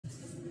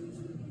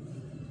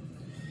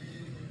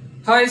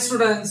Hi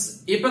students,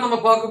 இப்ப நம்ம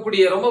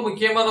பார்க்கக்கூடிய ரொம்ப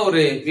முக்கியமான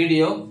ஒரு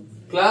video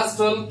class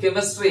 12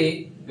 chemistry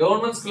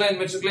government school and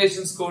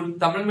matriculation school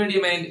Tamil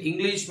medium and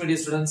English medium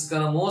students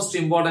க்கான most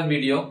important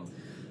video.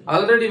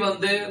 Already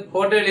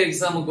quarterly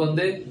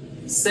examக்கு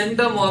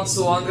center marks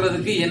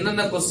வாங்குறதுக்கு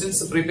என்னென்ன questions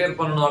prepare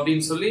பண்ணனும்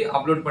அப்படினு சொல்லி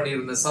அப்லோட்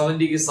பண்ணியிருந்தேன்.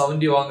 70 க்கு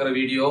 70 வாங்குற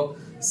வீடியோ,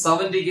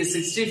 70 க்கு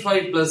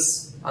 65 plus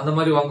அந்த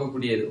மாதிரி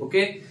வாங்கக்கூடியது.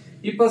 ஓகே,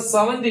 இப்போ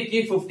 70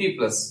 க்கு 50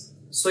 plus.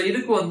 சோ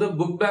இதுக்கு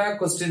book back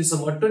questions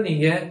மட்டும்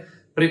நீங்க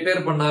prepare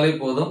பண்ணாலே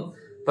போதும்.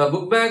 இப்ப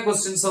book back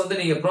questions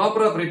நீங்க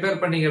ப்ராப்பரா prepare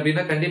பண்ணீங்க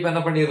அப்படினா கண்டிப்பா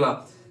என்ன பண்ணிரலாம்,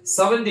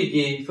 70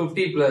 க்கு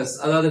 50 plus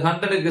அதாவது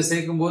 100 க்கு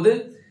சேர்க்கும்போது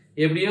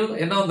எப்படியும்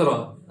என்ன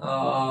வந்துரும்,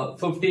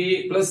 50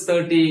 plus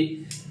 30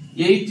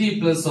 80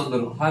 plus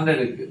வந்துரும்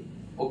 100 க்கு.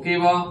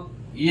 ஓகேவா?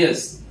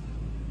 எஸ்.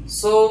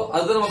 சோ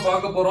அது நம்ம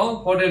பார்க்க போறோம்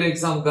குவார்டர்லி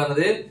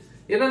எக்ஸாம்க்கானது.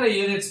 என்னென்ன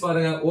யூனிட்ஸ்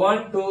பாருங்க,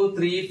 1 2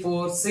 3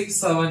 4 6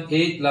 7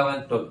 8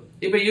 11 12.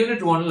 இப்போ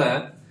யூனிட் 1ல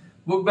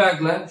book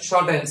backல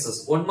ஷார்ட்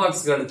ஆன்சர்ஸ் 1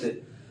 மார்க்ஸ்க்கு அடுத்து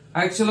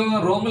ஆக்சுவலா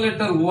ரோமன்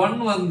லெட்டர்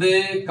 1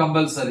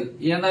 கம்பல்சரி.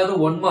 ஏன்னா அது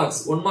 1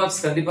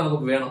 மார்க்ஸ் கண்டிப்பா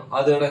நமக்கு வேணும்.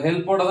 அதோட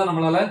ஹெல்ப்போட தான்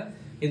நம்மளால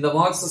இந்த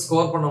மார்க்ஸ்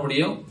ஸ்கோர் பண்ண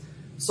முடியும்.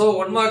 சோ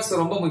 1 மார்க்ஸ்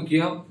ரொம்ப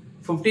முக்கியம்.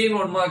 15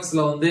 1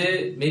 மார்க்ஸ்ல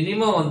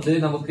மினிமம்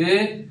நமக்கு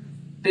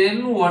 10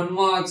 1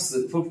 மார்க்ஸ்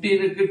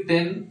 15 க்கு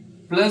 10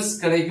 பிளஸ்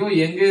கிடைக்கும்.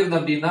 எங்க இருந்து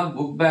அப்படின்னா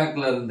புக்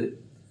பேக்ல இருந்து.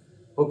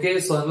 ஓகே,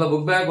 சோ அதனால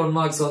புக் பேக் 1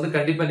 மார்க்ஸ்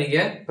கண்டிப்பா நீங்க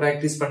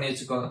பிராக்டிஸ் பண்ணி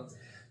வச்சுக்கோங்க.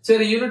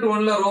 சரி, யூனிட்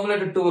 1ல ரோமன்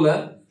லெட்டர் 2ல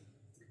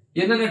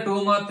என்னென்ன 2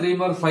 மார்க் 3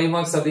 மார்க் 5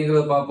 மார்க்ஸ்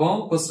அப்படிங்கறத பாப்போம்.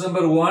 Question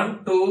number 1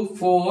 2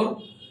 4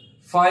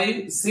 5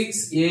 6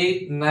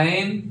 8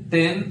 9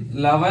 10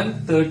 11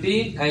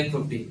 13 and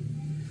 15.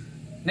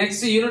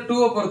 Next unit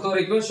 2 பொறுத்த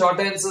வரைக்கும்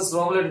short answers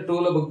Roman letter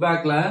 2ல book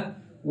பேக்ல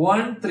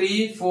 1 3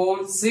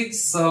 4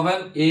 6 7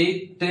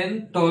 8 10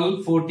 12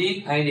 14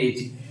 and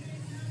 18.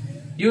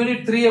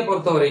 யூனிட் 3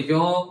 பொறுத்த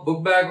வரைக்கும்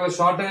புக் பேக்ல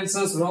short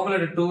answers Roman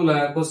letter 2ல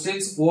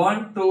questions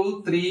 1 2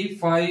 3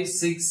 5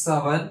 6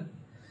 7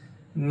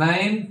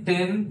 9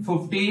 10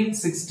 15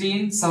 16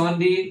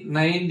 17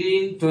 19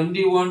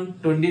 21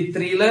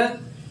 23 ல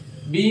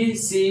B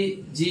C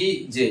G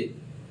J.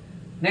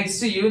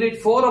 Next unit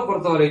 4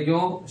 பொறுத்த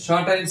வரைக்கும்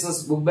ஷார்ட்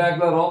ஆன்சர்ஸ் புக்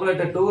பேக்ல ரோமன்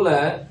லெட்டர் 2ல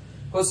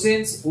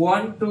क्वेश्चंस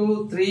 1 2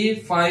 3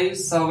 5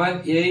 7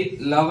 8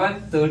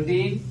 11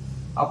 13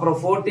 அப்புறம்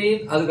 14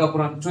 அதுக்கு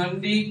அப்புறம்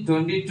 20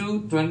 22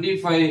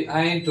 25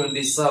 and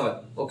 27.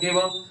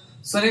 ஓகேவா?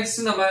 So next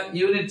நம்ம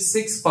யூனிட்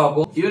 6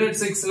 பாப்போம். யூனிட்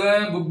 6ல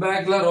புக்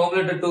பேக்ல Roman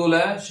letter 2ல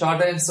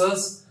short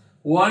answers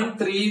 1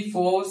 3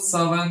 4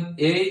 7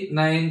 8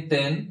 9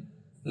 10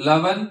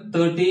 11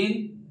 13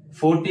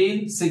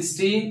 14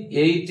 16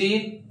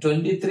 18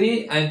 23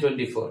 and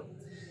 24.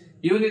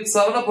 Unit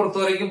 7 பொறுத்த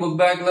வரைக்கும் புக்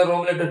பேக்ல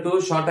Roman letter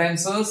 2 short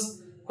answers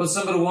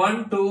question number 1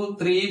 2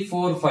 3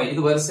 4 5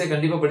 இது வரிசையா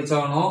கண்டிப்பா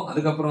படிச்சாகணும்.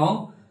 அதுக்கு அப்புறம்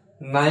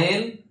 9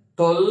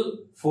 12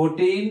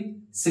 14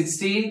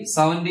 16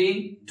 17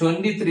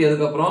 23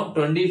 அதுக்கு அப்புறம்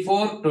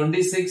 24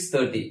 26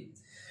 30.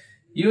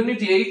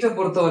 யூனிட் 8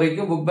 பொறுத்த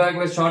வரைக்கும் புக்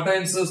பேக்ல ஷார்ட்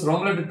ஆன்சர்ஸ்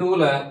ரோமன் லெட்டர்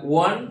 2ல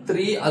 1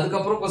 3 அதுக்கு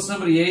அப்புறம் क्वेश्चन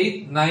நம்பர் 8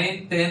 9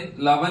 10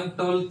 11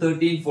 12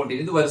 13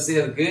 14 இது வரிசையா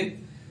இருக்கு.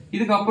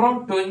 இதுக்கு அப்புறம்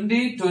 20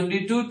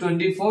 22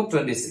 24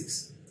 26.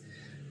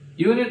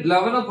 யூனிட்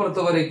 11 பொறுத்த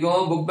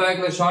வரைக்கும் புக்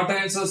பேக்ல short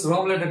answers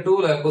Roman letter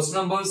 2ல question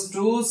numbers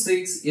 2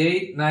 6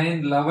 8 9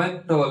 11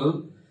 12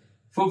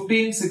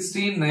 15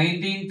 16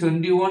 19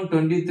 21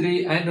 23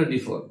 and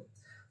 24.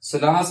 so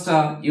last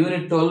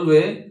unit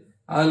 12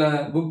 அதுல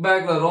புக்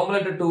பேக்ல ரோமன்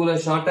லெட்டர் 2ல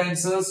ஷார்ட்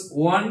ஆன்சர்ஸ்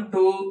 1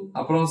 2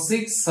 அப்புறம்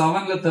 6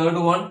 7 ல third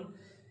one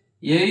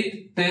 8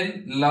 10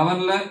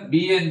 11 ல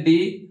B and D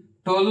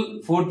 12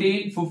 14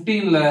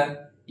 15 ல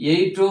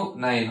 8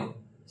 9.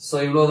 சோ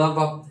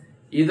இவ்வளவுதான்ப்பா.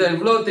 இத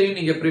இவ்வளவுத்தையும்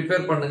நீங்க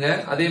ப்ரிப்பேர் பண்ணுங்க.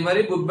 அதே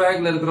மாதிரி புக்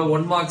பேக்ல இருக்கிற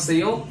 1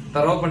 மார்க்ஸையும்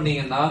தரோ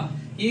பண்ணீங்கன்னா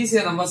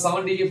ஈஸியா நம்ம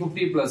 70 க்கு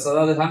 50 பிளஸ்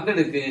அதாவது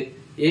 100 க்கு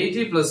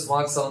 80 பிளஸ்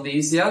மார்க்ஸ்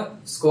ஈஸியா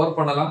ஸ்கோர்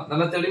பண்ணலாம்.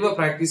 நல்லா தெளிவா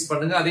பிராக்டிஸ்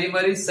பண்ணுங்க. அதே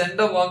மாதிரி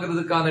சென்டம்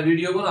வாங்குறதுக்கான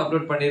வீடியோவும்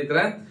அப்லோட்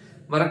பண்ணிருக்கிறேன்.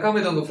 மறக்காம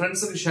இதை உங்க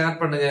ஃப்ரெண்ட்ஸுக்கு ஷேர்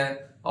பண்ணுங்க.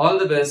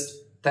 All the best.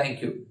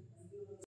 தேங்க்யூ.